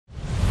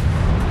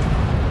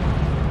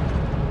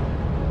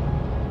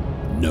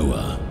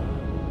Noah,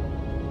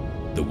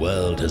 the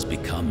world has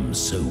become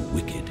so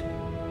wicked.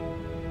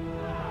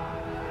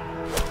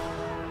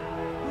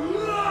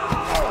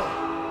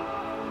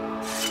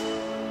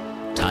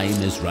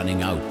 Time is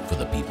running out for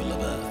the people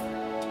of Earth.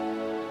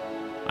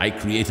 I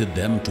created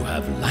them to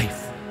have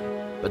life,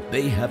 but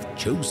they have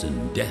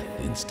chosen death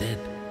instead.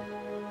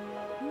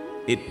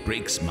 It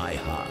breaks my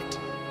heart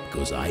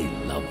because I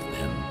love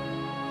them.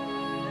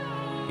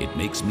 It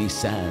makes me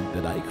sad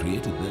that I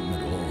created them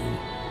at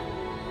all.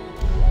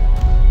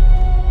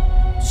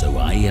 So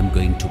I am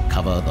going to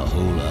cover the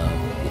whole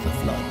earth with a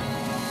flood.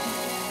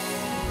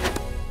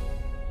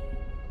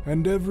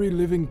 And every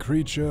living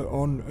creature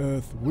on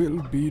earth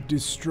will be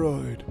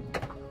destroyed.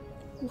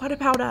 What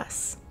about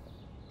us?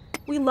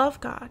 We love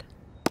God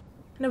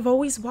and have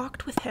always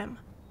walked with Him.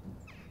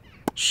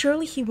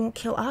 Surely He won't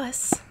kill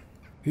us.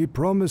 He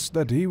promised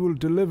that He will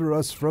deliver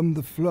us from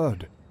the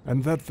flood,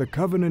 and that the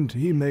covenant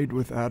He made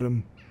with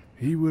Adam,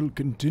 He will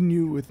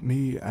continue with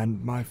me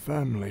and my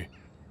family.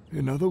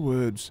 In other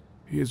words,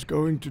 He is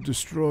going to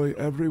destroy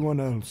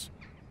everyone else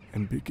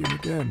and begin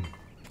again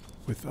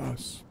with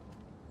us.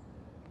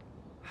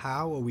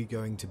 How are we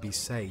going to be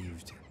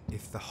saved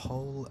if the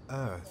whole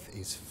earth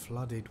is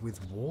flooded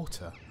with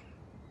water?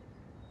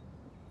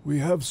 We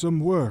have some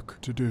work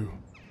to do.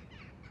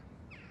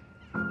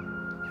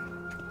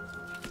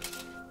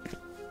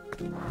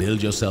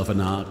 Build yourself an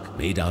ark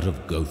made out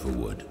of gopher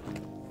wood.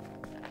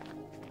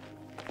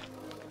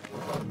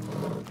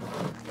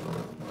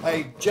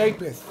 Hey,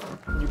 Japheth,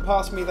 can you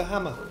pass me the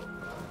hammer?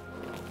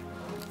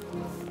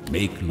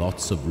 Make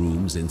lots of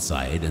rooms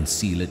inside and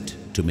seal it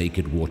to make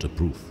it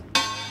waterproof.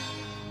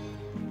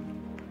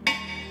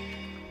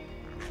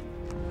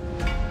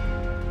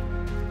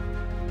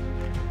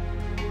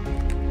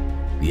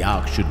 The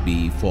ark should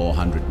be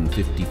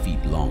 450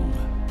 feet long,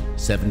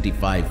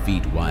 75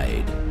 feet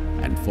wide,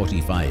 and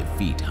 45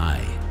 feet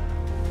high.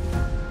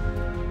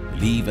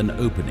 Leave an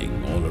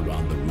opening all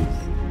around the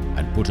roof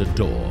and put a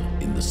door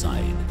in the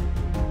side.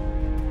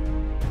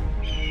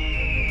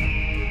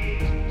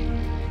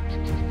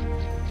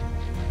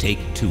 Take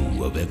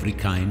 2 of every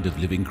kind of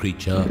living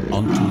creature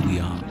onto the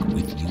ark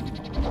with you.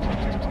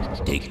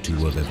 Take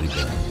 2 of every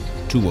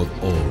bird, 2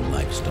 of all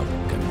livestock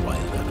and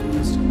wild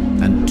animals,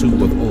 and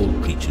 2 of all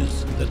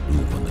creatures that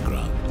move on the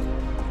ground.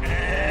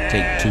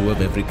 Take 2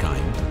 of every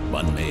kind,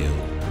 1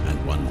 male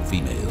and 1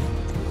 female,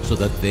 so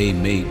that they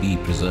may be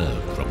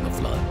preserved from the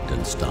flood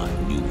and start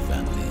new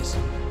families.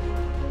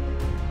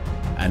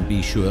 And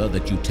be sure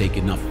that you take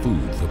enough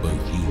food for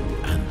both you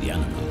and the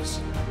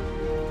animals.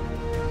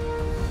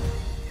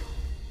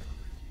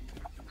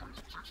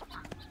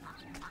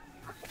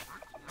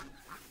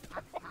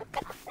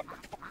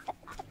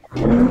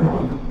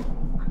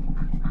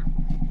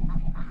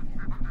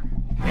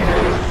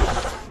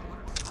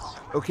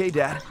 Okay,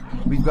 Dad.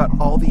 We've got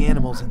all the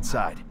animals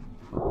inside.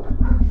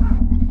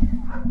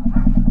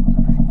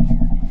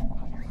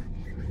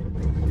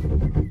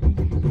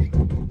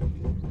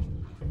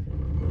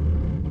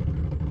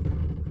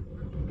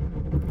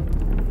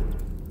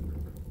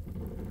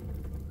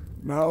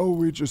 Now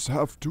we just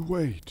have to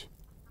wait.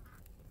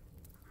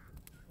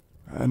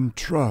 And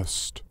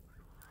trust.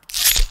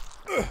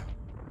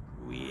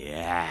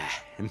 Yeah.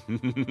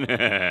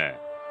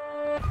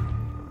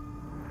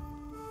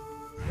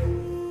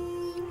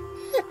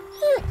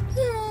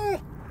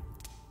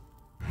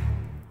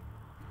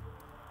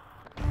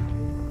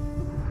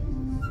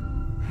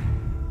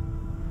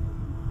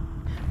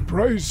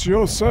 Brace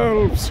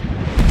yourselves!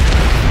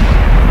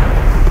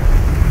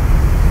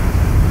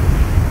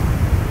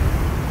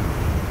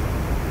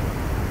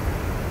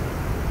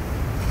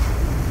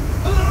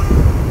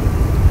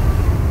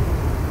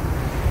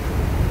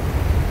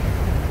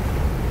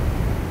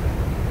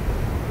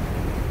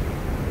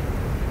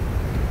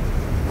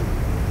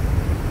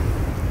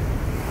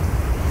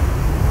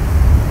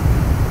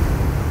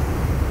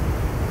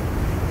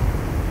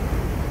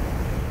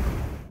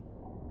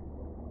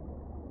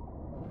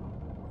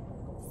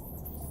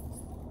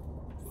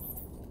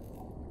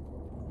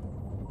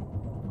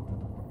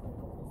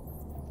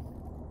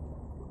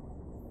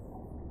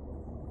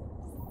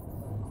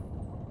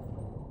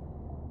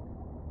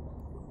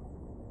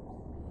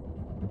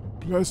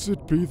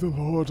 Blessed be the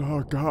Lord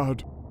our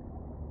God,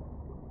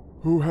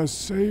 who has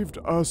saved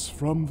us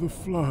from the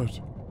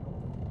flood.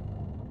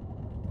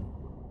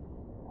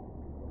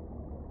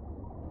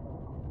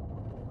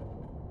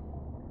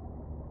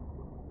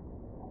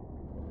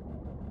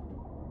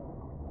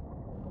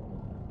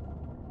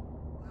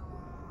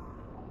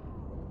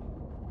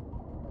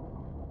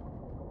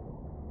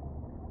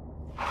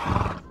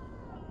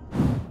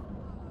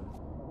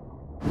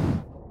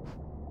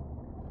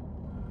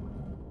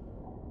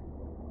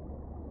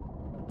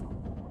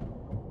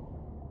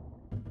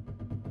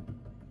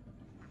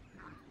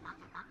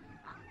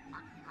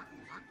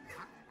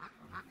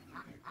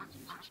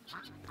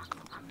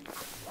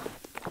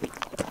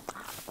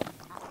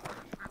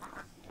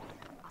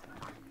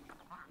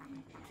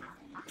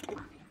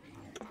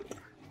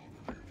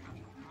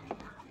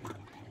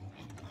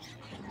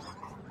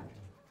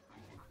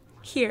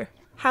 Here,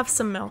 have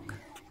some milk.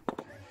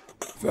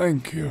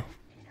 Thank you.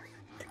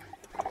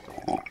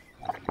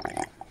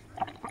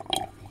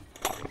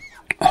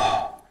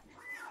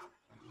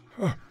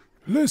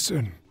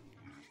 Listen.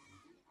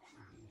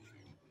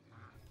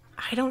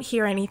 I don't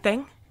hear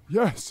anything.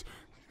 Yes,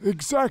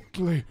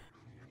 exactly.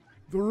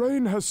 The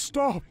rain has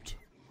stopped.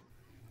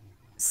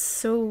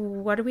 So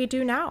what do we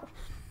do now?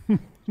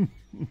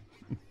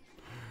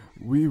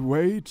 We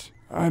wait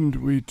and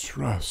we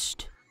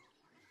trust.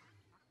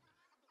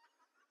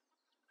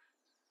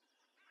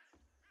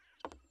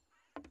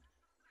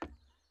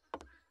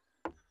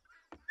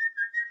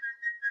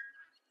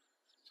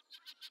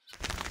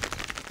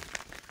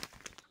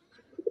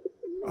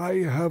 I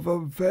have a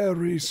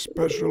very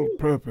special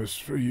purpose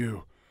for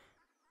you.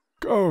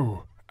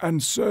 Go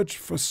and search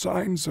for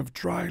signs of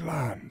dry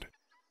land.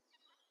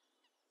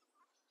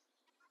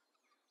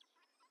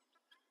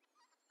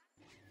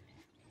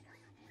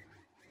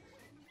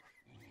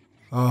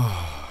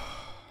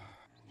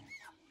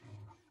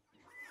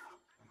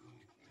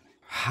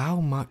 How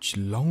much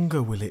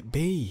longer will it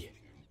be?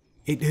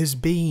 It has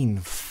been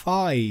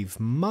 5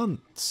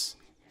 months.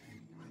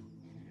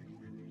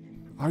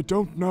 I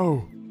don't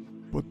know,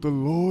 but the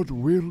Lord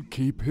will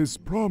keep his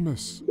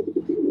promise.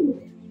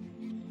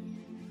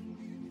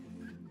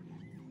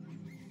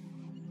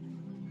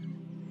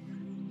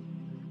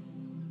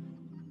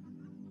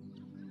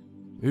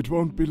 It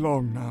won't be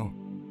long now.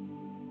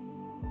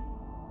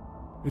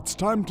 It's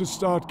time to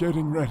start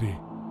getting ready.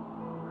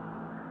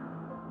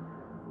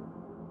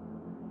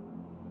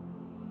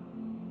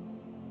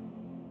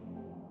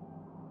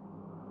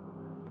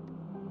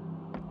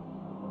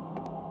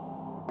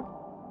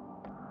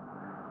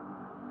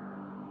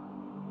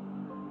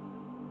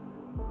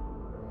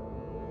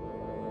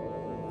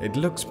 It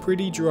looks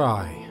pretty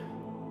dry.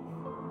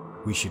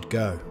 We should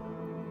go.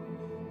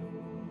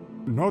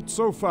 Not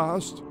so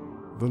fast.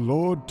 The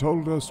Lord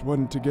told us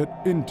when to get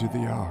into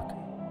the ark.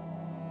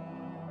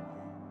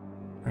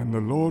 And the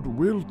Lord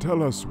will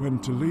tell us when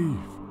to leave.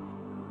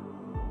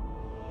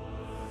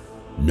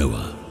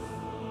 Noah,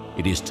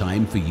 it is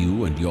time for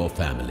you and your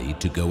family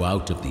to go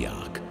out of the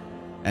ark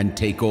and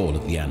take all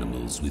of the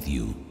animals with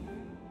you.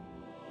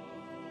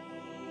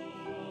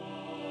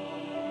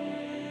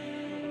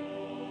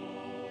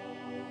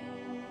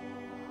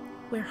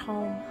 We're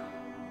home.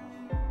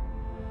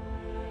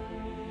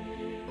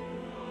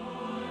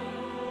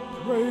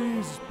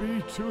 Praise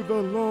be to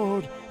the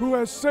Lord, who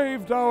has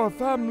saved our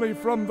family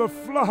from the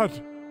flood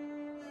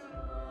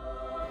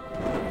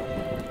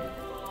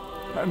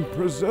and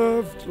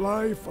preserved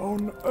life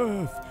on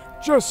earth,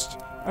 just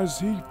as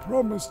he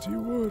promised he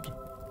would.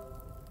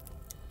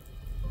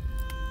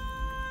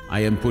 I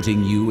am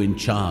putting you in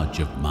charge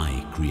of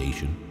my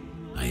creation.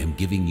 I am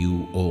giving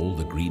you all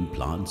the green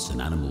plants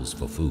and animals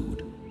for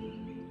food.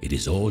 It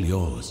is all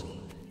yours.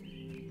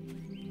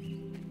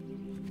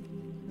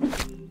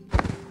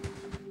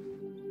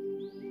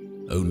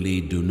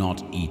 Only do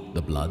not eat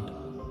the blood.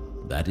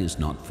 That is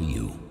not for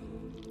you.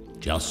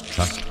 Just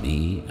trust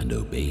me and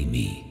obey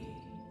me.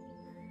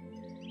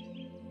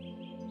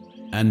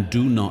 And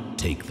do not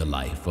take the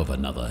life of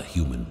another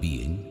human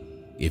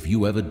being. If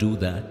you ever do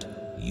that,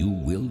 you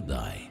will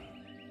die.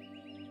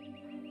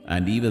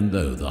 And even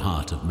though the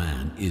heart of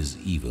man is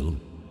evil,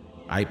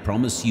 I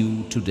promise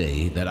you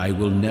today that I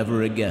will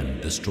never again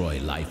destroy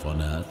life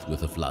on earth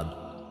with a flood.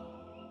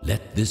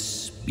 Let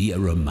this be a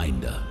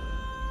reminder.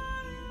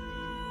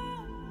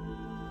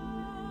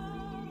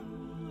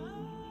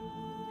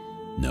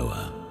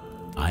 Noah,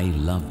 I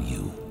love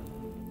you.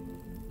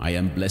 I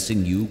am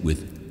blessing you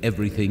with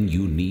everything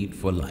you need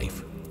for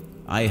life.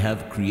 I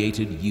have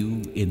created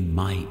you in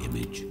my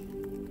image.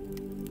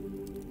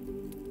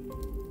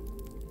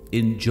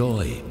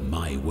 Enjoy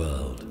my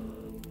world.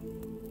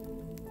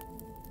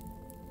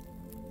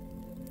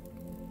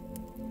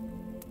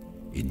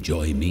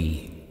 Enjoy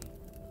me.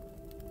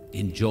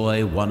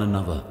 Enjoy one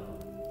another.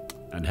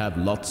 And have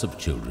lots of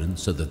children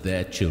so that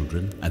their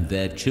children and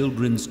their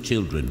children's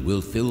children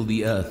will fill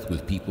the earth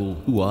with people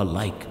who are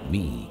like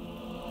me.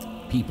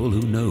 People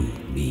who know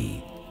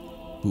me,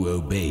 who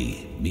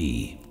obey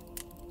me,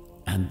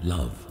 and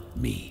love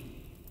me.